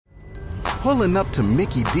Pulling up to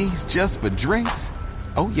Mickey D's just for drinks?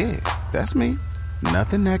 Oh yeah, that's me.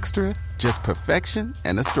 Nothing extra, just perfection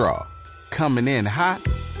and a straw. Coming in hot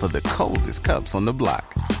for the coldest cups on the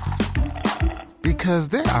block. Because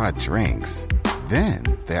there are drinks. Then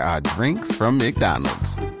there are drinks from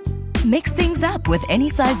McDonald's. Mix things up with any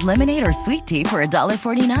size lemonade or sweet tea for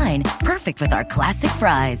 $1.49. Perfect with our classic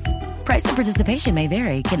fries. Price and participation may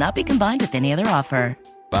vary. Cannot be combined with any other offer.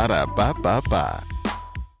 Ba-da-ba-ba-ba.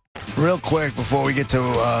 Real quick, before we get to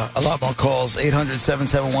a lot more calls,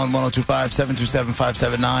 800-771-1025,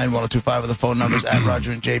 727-579, 1025 are the phone numbers, at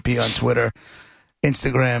Roger and JP on Twitter,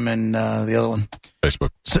 Instagram, and the other one.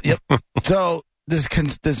 Facebook. So, yep. So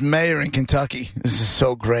this mayor in Kentucky, this is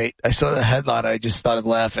so great. I saw the headline, I just started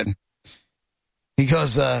laughing. He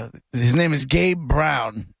goes, his name is Gabe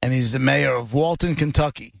Brown, and he's the mayor of Walton,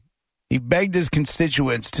 Kentucky. He begged his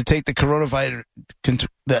constituents to take the coronavirus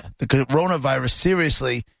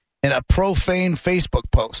seriously in a profane Facebook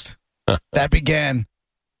post that began,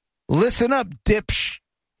 "Listen up,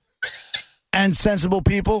 and sensible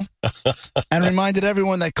people," and reminded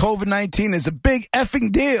everyone that COVID-19 is a big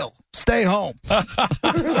effing deal. Stay home.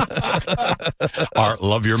 Art,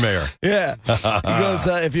 love your mayor. Yeah. He goes,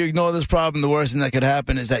 if you ignore this problem, the worst thing that could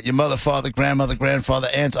happen is that your mother, father, grandmother, grandfather,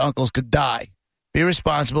 aunts, uncles could die. Be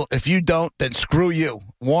responsible. If you don't, then screw you.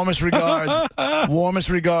 Warmest regards,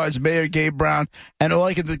 Mayor Gabe Brown. And all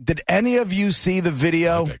I could, did any of you see the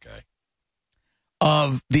video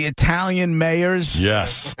of the Italian mayors?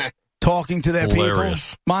 Yes. Talking to their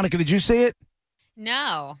Hilarious. people? Monica, did you see it?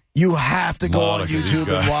 No. You have to go Monica, on YouTube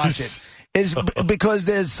and watch it. It's because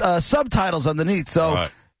there's subtitles underneath. So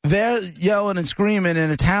they're yelling and screaming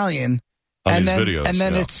in Italian. On then, videos, and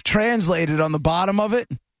then it's translated on the bottom of it.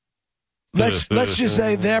 Let's just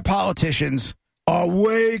say their politicians are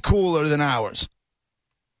way cooler than ours.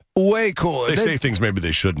 Way cooler. They say things maybe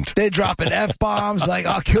they shouldn't. They're dropping F-bombs like,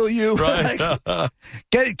 "I'll kill you." Right. Like,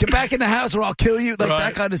 get back in the house or I'll kill you. Like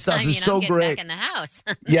that kind of stuff. It's so great. Back in the house.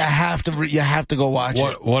 You have to go watch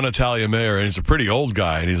it. One Italian mayor, and he's a pretty old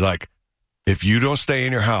guy, and he's like, "If you don't stay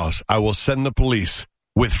in your house, I will send the police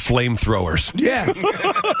with flamethrowers." Yeah.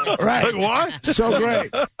 Right. Like, what? So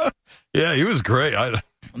great. Yeah, he was great.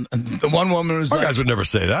 The one woman was guys would never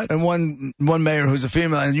say that. And one mayor who's a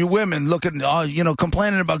female, and you women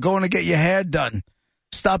complaining about going to get your hair done.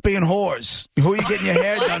 Stop being whores. Who are you getting your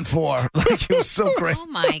hair done for? Like, it was so great. Oh,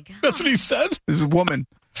 my God. That's what he said? It was a woman.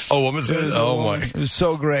 Oh, woman said it? Oh, my. It was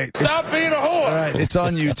so great. Stop being a whore. All right, it's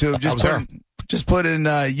on YouTube. Just put in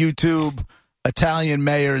YouTube Italian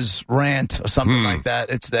mayor's rant or something like that.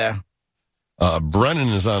 It's there. Brennan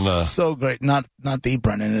is on. So great. Not the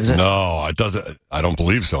Brennan, is it? No, it doesn't. I don't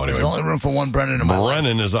believe so. Anyway, there's only room for one Brennan in my life.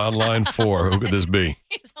 Brennan is on line 4. Who could this be?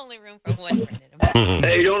 There's only room for one Brennan.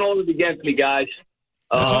 Hey, don't hold it against me, guys.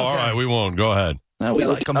 Okay. All right, we won't. Go ahead. No, we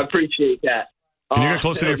like them. I appreciate that. Can you get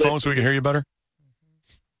closer to your phone so we can hear you better?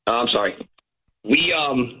 I'm sorry.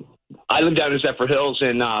 I live down in Zephyr Hills,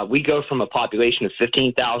 and we go from a population of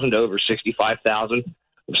 15,000 to over 65,000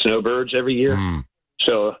 snowbirds every year.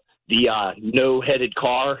 So the no-headed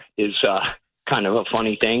car is kind of a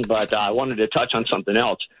funny thing, but I wanted to touch on something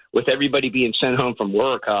else. With everybody being sent home from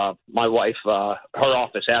work, my wife, her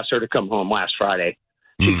office asked her to come home last Friday.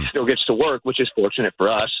 She still gets to work, which is fortunate for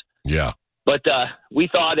us. Yeah. But we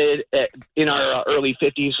thought in our early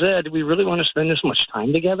 50s, do we really want to spend this much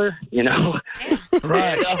time together? You know?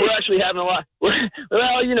 Right. And, we're actually having a lot.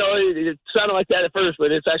 It sounded like that at first,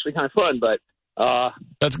 but it's actually kind of fun. But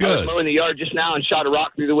that's good. I was mowing the yard just now and shot a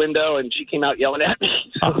rock through the window, and she came out yelling at me.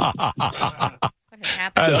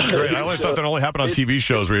 That's great. I always thought that only happened on TV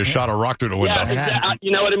shows where you shot a rock through the window. Yeah,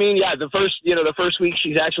 you know what I mean? Yeah, the first week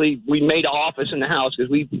we made an office in the house because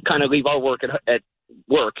we kind of leave our work at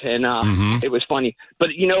work, and it was funny.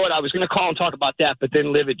 But you know what? I was going to call and talk about that, but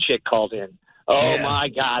then Livid Chick called in. Oh, my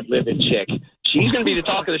God, Livid Chick. She's going to be the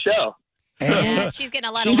talk of the show. Yeah, she's getting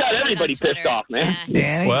a lot of. She's got everybody pissed off, man.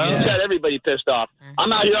 Yeah. Danny, She's got everybody pissed off.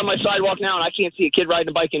 I'm out here on my sidewalk now, and I can't see a kid riding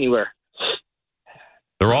a bike anywhere.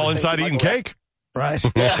 They're all inside eating cake? Right.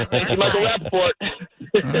 Yeah, thank you, Michael Rappaport.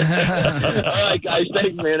 All right, guys.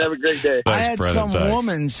 Thanks, man. Have a great day. I had some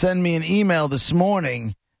woman send me an email this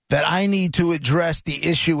morning that I need to address the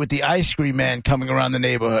issue with the ice cream man coming around the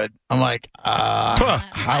neighborhood. I'm like,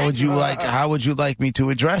 how would you like me to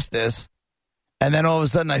address this? And then all of a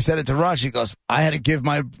sudden I said it to Raj. He goes, I had to give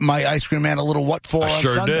my ice cream man a little what for on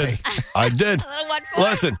Sunday. I did. A little what for?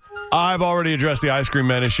 Listen, I've already addressed the ice cream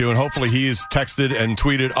man issue, and hopefully he's texted and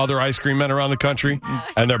tweeted other ice cream men around the country,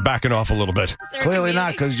 and they're backing off a little bit. Clearly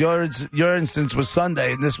not, because your instance was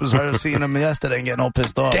Sunday, and this was her seeing him yesterday and getting all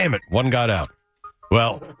pissed off. Damn it, one got out.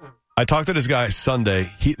 Well, I talked to this guy Sunday.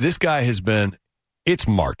 This guy has been, it's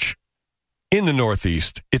March. In the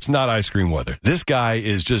Northeast, it's not ice cream weather. This guy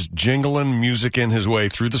is just jingling music in his way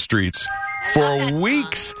through the streets for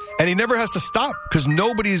weeks, and he never has to stop because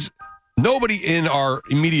nobody in our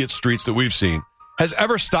immediate streets that we've seen has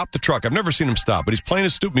ever stopped the truck. I've never seen him stop, but he's playing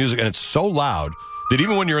his stupid music, and it's so loud that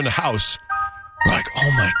even when you're in the house, you're like,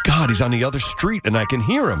 oh my God, he's on the other street, and I can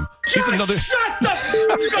hear him. He's another.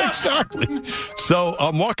 Exactly. So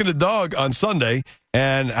I'm walking the dog on Sunday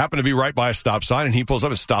and happen to be right by a stop sign, and he pulls up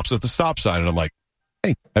and stops at the stop sign, and I'm like,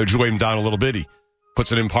 hey, I just wave him down a little bit. He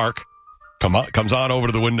puts it in park, comes on over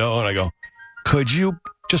to the window, and I go,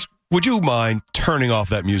 would you mind turning off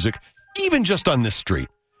that music, even just on this street?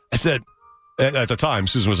 I said, at the time,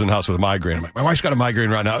 Susan was in the house with a migraine. I'm like, my wife's got a migraine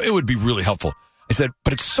right now. It would be really helpful. I said,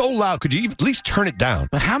 but it's so loud. Could you at least turn it down?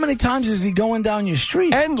 But how many times is he going down your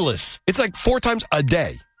street? Endless. It's like 4 times a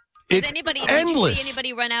day. It's endless. Did you see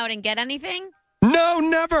anybody run out and get anything? No,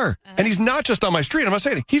 never. And he's not just on my street. I'm not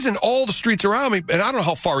saying it. He's in all the streets around me, and I don't know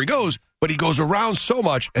how far he goes, but he goes around so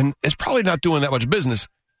much, and is probably not doing that much business,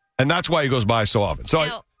 and that's why he goes by so often. So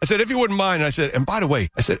I said, if you wouldn't mind, and I said, and by the way,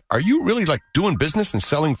 I said, are you really like doing business and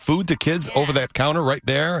selling food to kids over that counter right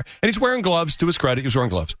there? And he's wearing gloves, to his credit. He was wearing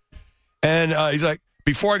gloves. And he's like,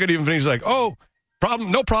 before I could even finish, he's like, oh,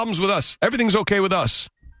 no problems with us. Everything's okay with us.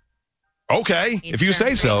 Okay, if you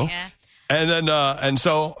say so. Yeah. And then, and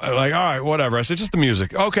so I'm like, all right, whatever. I said, just the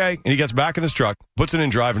music. Okay. And he gets back in his truck, puts it in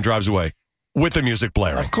drive, and drives away with the music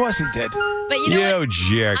blaring. Of course he did. But you know what?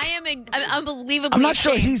 Jerk. I'm unbelievably I'm not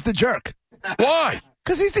ashamed. sure he's the jerk. Why?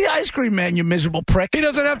 Because he's the ice cream man, you miserable prick. He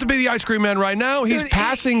doesn't have to be the ice cream man right now. He's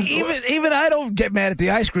passing. Even I don't get mad at the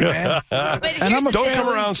ice cream man. Don't come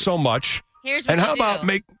around so much. Here's what and how about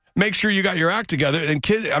make sure you got your act together. And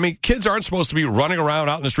kids aren't supposed to be running around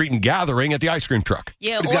out in the street and gathering at the ice cream truck.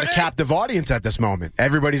 But he's got a captive audience at this moment.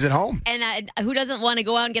 Everybody's at home. And who doesn't want to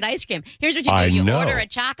go out and get ice cream? Here's what you do. You order a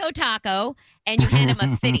Choco Taco, and you hand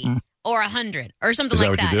him a 50 or 100 or something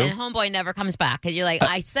like that. And homeboy never comes back. And you're like,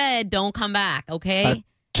 I said don't come back, okay?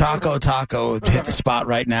 Choco Taco hit the spot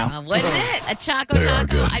right now. Wouldn't it? A Choco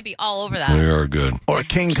Taco? I'd be all over that. They are good. Or a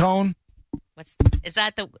King Cone. Is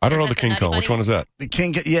that the? I don't know the King Cone. Which one is that? The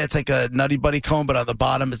King, yeah, it's like a Nutty Buddy cone, but on the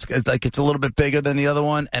bottom, it's a little bit bigger than the other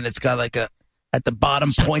one, and it's got like at the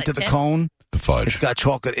bottom point of the cone, the fudge. It's got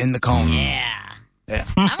chocolate in the cone. Yeah.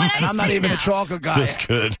 I'm not even a chocolate guy. That's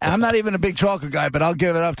good. I'm not even a big chocolate guy, but I'll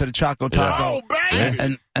give it up to the Choco Taco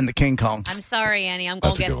and the King Cone. I'm sorry, Annie. I'm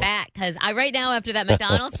going to get fat because right now, after that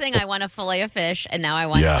McDonald's thing, I want a fillet of fish, and now I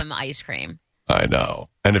want some ice cream. I know.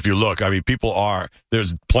 And if you look, I mean,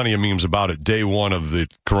 there's plenty of memes about it. Day one of the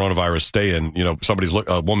coronavirus stay-in,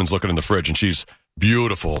 a woman's looking in the fridge, and she's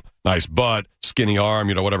beautiful, nice butt, skinny arm,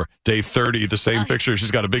 whatever. Day 30, the same picture.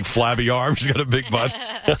 She's got a big flabby arm. She's got a big butt.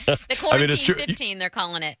 The quarantine 15, they're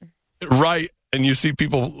calling it. Right. And you see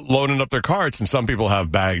people loading up their carts, and some people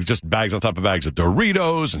have bags on top of bags of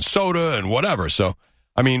Doritos and soda and whatever. So,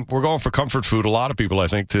 I mean, we're going for comfort food, a lot of people, I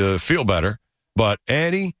think, to feel better. But,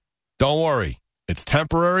 Annie, don't worry. It's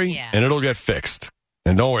temporary, and it'll get fixed.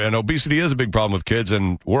 And don't worry. And obesity is a big problem with kids,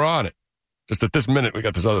 and we're on it. Just at this minute, we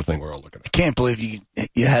got this other thing we're all looking at. I can't believe you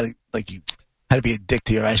had to be a dick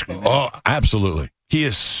to your ice cream man. Oh, absolutely. He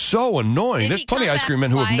is so annoying. There's plenty of ice cream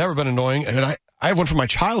men who have never been annoying. And I have one from my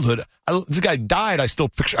childhood. This guy died. I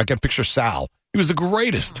can picture Sal. He was the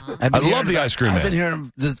greatest. I love the ice cream man. I've been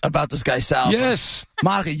hearing about this guy, Sal. Yes.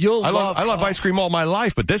 Monica, I love ice cream all my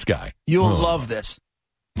life, but this guy. You'll love this.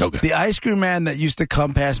 Okay. The ice cream man that used to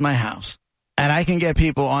come past my house, and I can get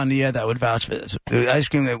people on the air that would vouch for this. The ice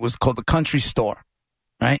cream that was called the Country Store,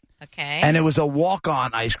 right? Okay. And it was a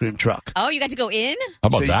walk-on ice cream truck. Oh, you got to go in? How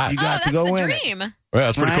about that? You got to go in. That's the dream. Yeah,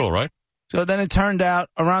 that's pretty cool, right? So then it turned out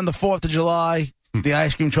around the 4th of July, the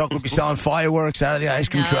ice cream truck would be selling fireworks out of the ice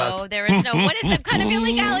cream truck. No, there is no. What kind of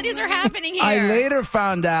illegalities are happening here? I later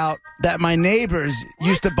found out that my neighbors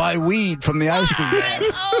used to buy weed from the ice cream man.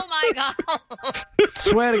 Oh, my God.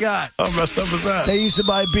 Swear to God. How messed up is that? They used to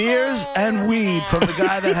buy beers and weed from the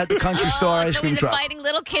guy that had the Country Store ice cream truck. So he's inviting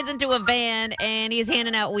little kids into a van, and he's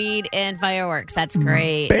handing out weed and fireworks. That's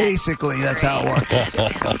great. Basically, that's how it worked.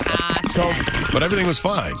 But everything was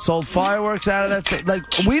fine. Sold fireworks out of that. Like,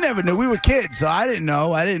 we never knew. We were kids, so I didn't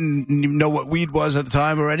know. I didn't even know what weed was at the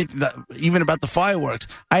time or anything, even about the fireworks.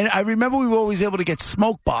 I remember we were always able to get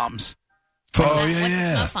smoke bombs. What's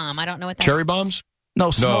a smoke bomb? I don't know what that Cherry is. bombs? No,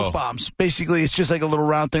 smoke bombs. Basically, it's just like a little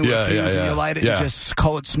round thing with a fuse, and you light it, and just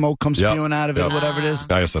colored smoke comes spewing out of it, or whatever it is.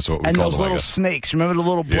 I guess that's what we call them. And those little snakes. Remember the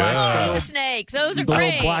little black... The snakes. Those are the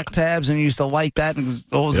great. little black tabs, and you used to light that, and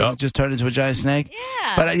those just turned into a giant snake.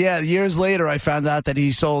 Yeah. But, years later, I found out that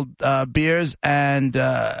he sold beers and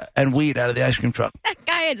weed out of the ice cream truck. That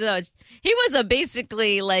guy, he was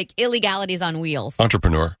basically like illegalities on wheels.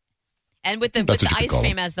 Entrepreneur. And with the ice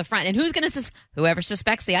cream as the front. And who's going to... Whoever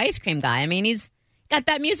suspects the ice cream guy. I mean, he's... got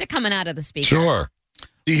that music coming out of the speaker. Sure.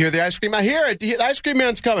 Do you hear the ice cream? I hear it. The ice cream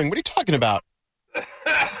man's coming. What are you talking about?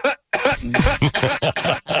 I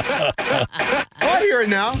hear it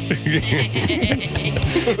now.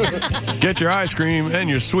 Get your ice cream and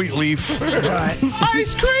your sweet leaf. Right.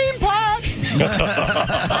 Ice cream pie.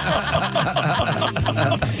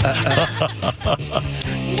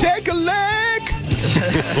 Take a leg.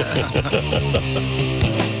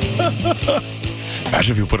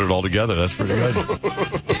 Imagine if you put it all together. That's pretty good.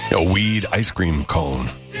 A weed ice cream cone.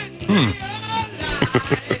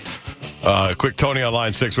 Quick, Tony on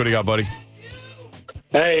line 6. What do you got, buddy?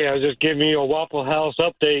 Hey, I was just giving you a Waffle House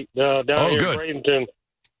update down here good. in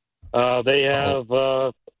Bradenton. They have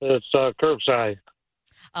it's curbside.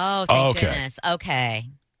 Oh, thank goodness. Okay.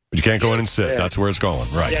 But you can't go in and sit. That's where it's going.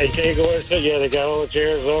 Right. Yeah, you can't go in and sit. Yeah, they got all the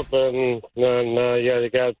chairs up, and they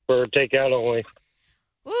got for takeout only.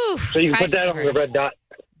 Ooh, so you can put that on the red dot.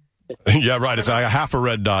 Yeah, right. It's a half a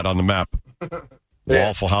red dot on the map.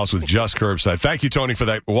 Waffle House with just curbside. Thank you, Tony, for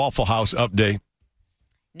that Waffle House update.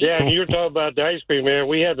 Yeah, and you were talking about the ice cream, man.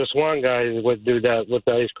 We had the Swan guy would do that with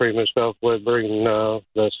the ice cream and stuff, would bring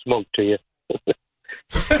the smoke to you.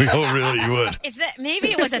 Oh, really? You would?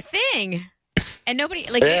 Maybe it was a thing, and nobody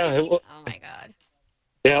oh my God.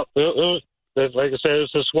 Yeah, it was like I said, it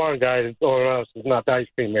was the Swan guy on us. It's not the ice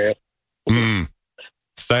cream man.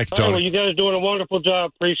 Thanks, Tony. Well, you guys are doing a wonderful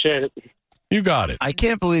job. Appreciate it. You got it. I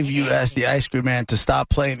can't believe you asked the ice cream man to stop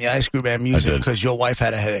playing the ice cream man music because your wife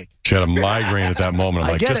had a headache. She had a migraine at that moment.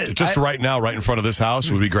 I'm like, just right now, right in front of this house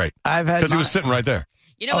would be great. Because he was sitting right there.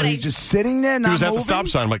 You know what? He's just sitting there, not He was moving? at the stop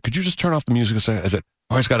sign. I'm like, could you just turn off the music? I said,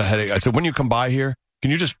 oh, he's got a headache. I said, when you come by here,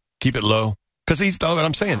 can you just keep it low? Because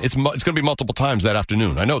I'm saying, it's going to be multiple times that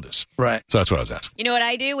afternoon. I know this. Right. So that's what I was asking. You know what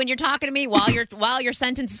I do when you're talking to me while your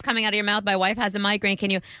sentence is coming out of your mouth? My wife has a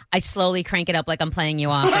migraine. I slowly crank it up like I'm playing you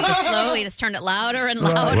off. I just slowly turn it louder and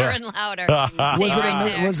louder and louder.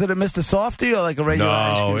 Was it a Mr. Softy or like a regular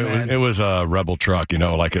ice cream man? It was a Rebel truck.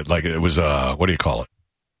 Like it was what do you call it?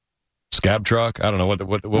 Scab truck? I don't know what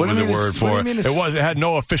was the word for it. It had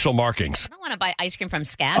no official markings. I don't want to buy ice cream from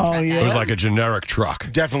Scab. Oh, yeah. It was like a generic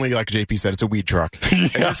truck. Definitely, like JP said, it's a weed truck. And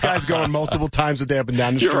this guy's going multiple times a day up and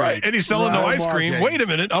down the street. You're right. And he's selling no ice cream. Wait a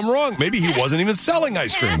minute, I'm wrong. Maybe he wasn't even selling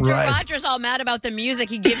ice cream. After Roger's all mad about the music,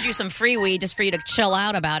 he gives you some free weed just for you to chill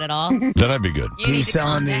out about it all. Then I'd be good. He's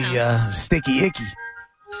selling the sticky icky.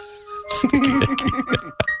 Sticky icky.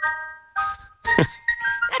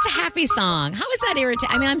 That's a happy song. How is that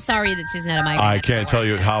irritating? I mean, I'm sorry that Susan had a migraine. I can't tell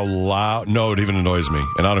you how loud. No, it even annoys me.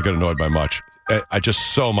 And I don't get annoyed by much. I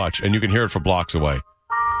just so much. And you can hear it for blocks away.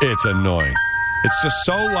 It's annoying. It's just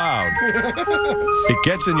so loud. It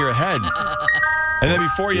gets in your head. And then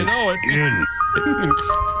before you know it,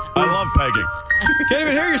 I love pegging. Can't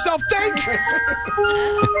even hear yourself think.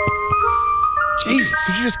 Jesus,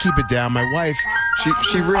 could you just keep it down? My wife, she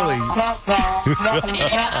really...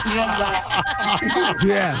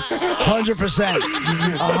 Yeah, 100%.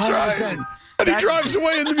 100%. And he drives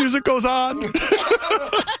away and the music goes on.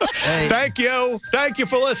 Hey. Thank you. Thank you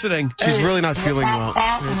for listening. She's really not feeling well.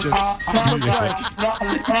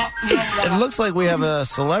 It looks like we have a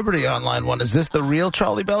celebrity online one. Is this the real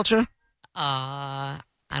Charlie Belcher? I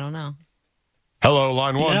don't know. Hello,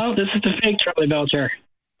 line one. No, this is the fake Charlie Belcher.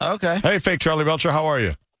 Okay. Hey, fake Charlie Belcher, how are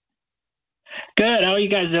you? Good. How are you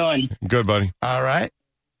guys doing? Good, buddy. All right.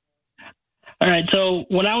 All right. So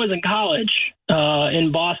when I was in college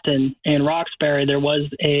in Boston, in Roxbury, there was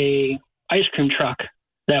a ice cream truck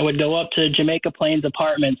that would go up to Jamaica Plains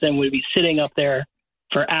Apartments and would be sitting up there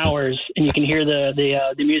for hours, and you can hear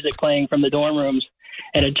the music playing from the dorm rooms.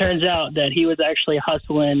 And it turns out that he was actually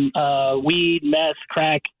hustling weed, meth,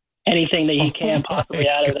 crack, anything that he can possibly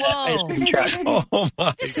out of that ice cream truck. Oh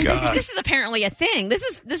my God! This is apparently a thing. This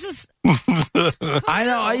is. I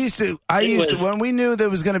know. I used to when we knew there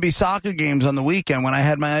was going to be soccer games on the weekend. When I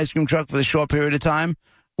had my ice cream truck for the short period of time,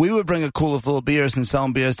 we would bring a cooler full of beers and sell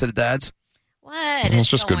them beers to the dads. What? It's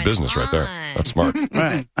just good business right there. That's smart.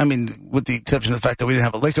 Right. I mean, with the exception of the fact that we didn't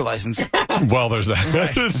have a liquor license. Well, there's that.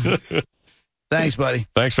 Right. Thanks, buddy.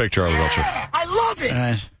 Thanks, fake Charlie Belcher. I love it. All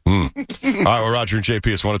right. All right, well, Roger and JP,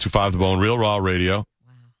 it's 102.5 The Bone, Real Raw Radio.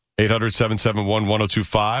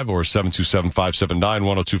 800-771-1025 or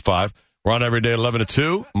 727-579-1025. We're on every day 11 to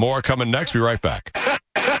 2. More coming next. Be right back.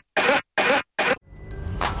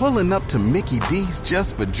 Pulling up to Mickey D's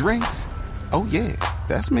just for drinks? Oh, yeah,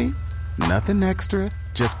 that's me. Nothing extra,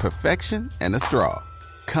 just perfection and a straw.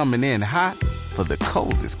 Coming in hot for the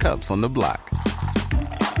coldest cups on the block.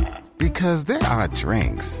 Because there are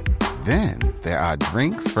drinks. Then there are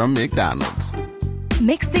drinks from McDonald's.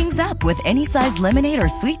 Mix things up with any size lemonade or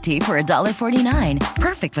sweet tea for $1.49.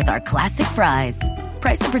 Perfect with our classic fries.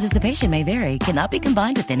 Price and participation may vary. Cannot be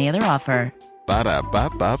combined with any other offer.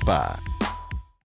 Ba-da-ba-ba-ba.